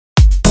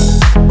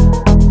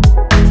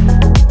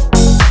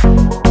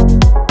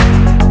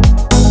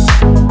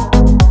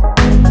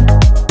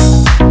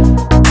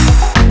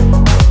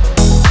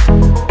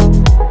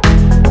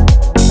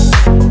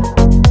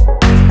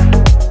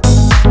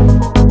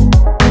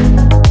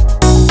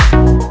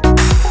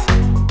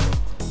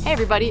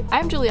everybody,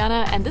 I'm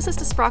Juliana and this is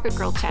the Sprocket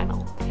Girl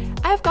channel.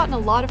 I have gotten a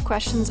lot of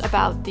questions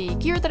about the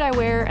gear that I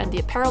wear and the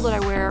apparel that I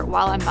wear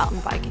while I'm mountain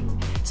biking.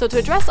 So to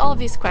address all of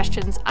these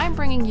questions, I'm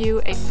bringing you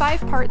a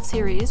 5-part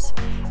series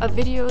of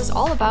videos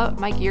all about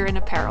my gear and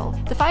apparel.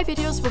 The 5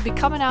 videos will be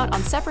coming out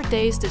on separate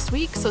days this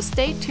week, so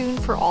stay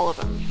tuned for all of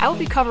them. I will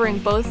be covering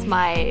both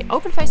my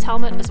open face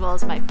helmet as well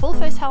as my full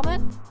face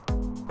helmet,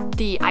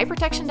 the eye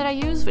protection that I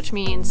use, which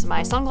means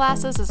my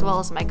sunglasses as well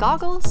as my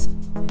goggles,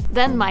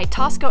 then my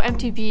Tosco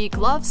MTB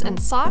gloves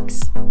and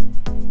socks,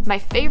 my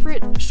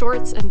favorite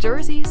shorts and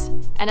jerseys,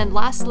 and then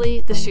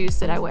lastly, the shoes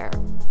that I wear.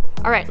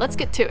 Alright, let's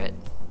get to it.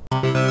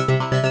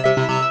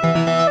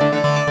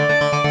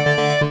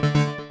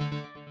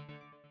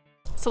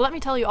 So let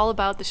me tell you all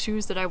about the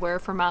shoes that I wear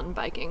for mountain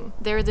biking.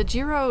 They're the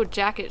Giro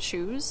Jacket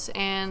shoes,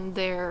 and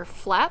they're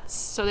flats,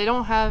 so they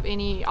don't have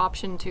any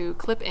option to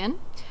clip in.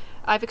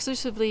 I've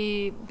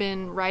exclusively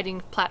been riding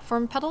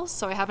platform pedals,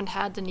 so I haven't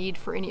had the need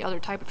for any other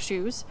type of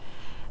shoes.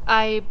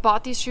 I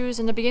bought these shoes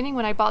in the beginning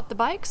when I bought the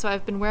bike, so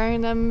I've been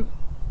wearing them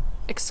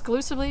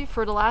exclusively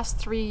for the last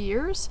 3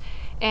 years,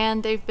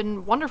 and they've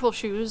been wonderful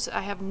shoes.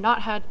 I have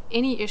not had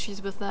any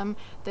issues with them.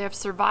 They have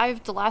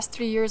survived the last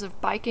 3 years of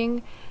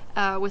biking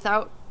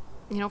without,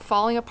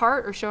 falling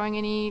apart or showing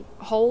any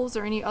holes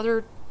or any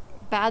other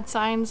bad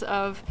signs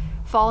of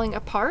falling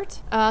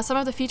apart. Some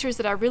of the features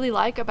that I really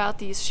like about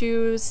these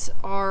shoes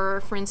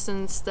are, for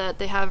instance, that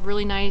they have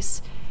really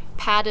nice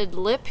padded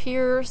lip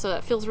here, so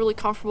that feels really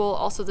comfortable.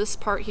 Also, this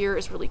part here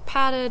is really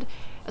padded,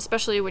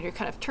 especially when you're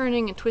kind of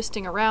turning and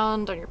twisting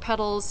around on your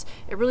pedals.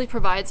 It really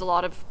provides a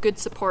lot of good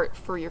support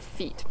for your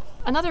feet.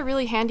 Another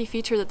really handy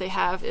feature that they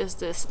have is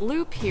this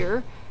loop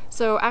here.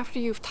 So after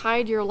you've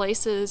tied your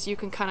laces, you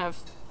can kind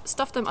of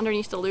stuff them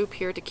underneath the loop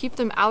here to keep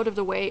them out of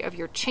the way of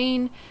your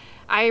chain.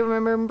 I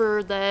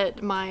remember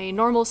that my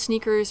normal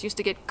sneakers used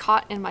to get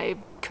caught in my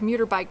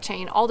commuter bike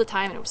chain all the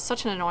time, and it was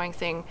such an annoying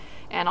thing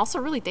and also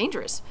really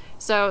dangerous.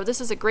 So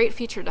this is a great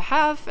feature to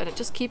have, and it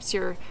just keeps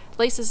your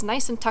laces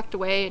nice and tucked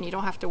away and you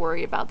don't have to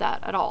worry about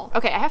that at all.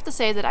 Okay, I have to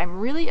say that I'm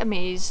really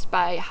amazed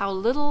by how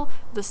little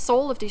the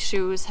sole of these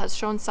shoes has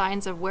shown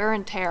signs of wear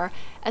and tear,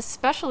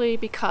 especially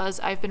because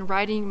I've been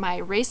riding my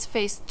Race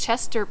Face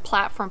Chester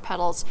platform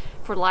pedals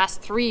for the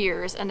last 3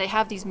 years, and they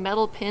have these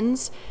metal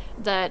pins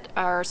that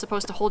are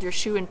supposed to hold your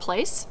shoe in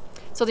place.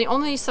 So the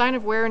only sign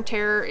of wear and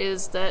tear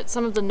is that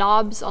some of the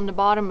knobs on the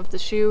bottom of the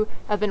shoe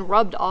have been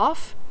rubbed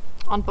off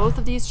on both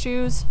of these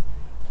shoes,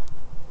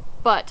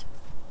 but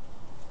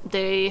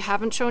they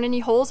haven't shown any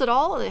holes at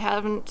all. They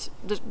haven't,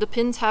 the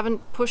pins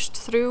haven't pushed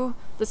through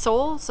the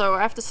sole, so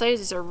I have to say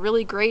these are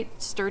really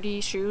great, sturdy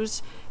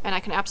shoes, and I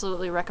can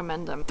absolutely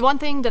recommend them. The one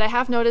thing that I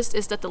have noticed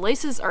is that the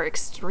laces are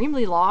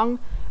extremely long.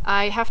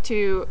 I have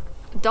to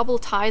double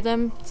tie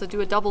them, so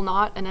do a double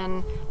knot, and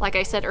then, like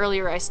I said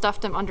earlier, I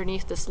stuffed them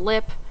underneath this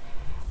lip.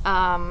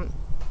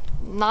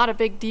 Not a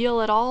big deal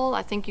at all.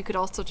 I think you could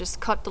also just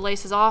cut the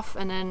laces off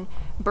and then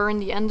burn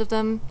the end of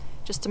them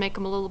just to make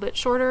them a little bit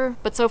shorter,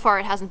 but so far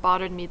it hasn't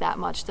bothered me that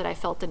much that I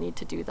felt the need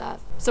to do that.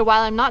 So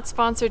while I'm not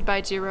sponsored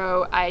by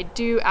Giro, I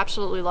do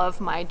absolutely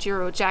love my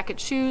Giro Jacket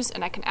shoes,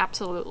 and I can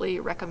absolutely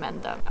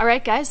recommend them.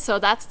 Alright guys, so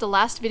that's the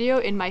last video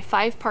in my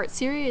 5-part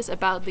series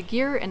about the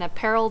gear and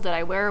apparel that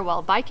I wear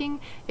while biking.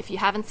 If you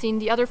haven't seen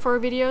the other 4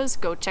 videos,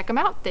 go check them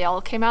out. They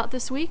all came out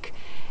this week.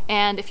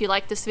 And if you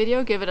like this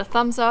video, give it a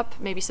thumbs up,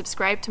 maybe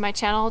subscribe to my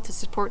channel to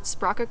support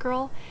Sprocket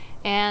Girl,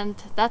 and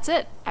that's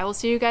it. I will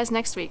see you guys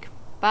next week.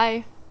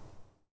 Bye!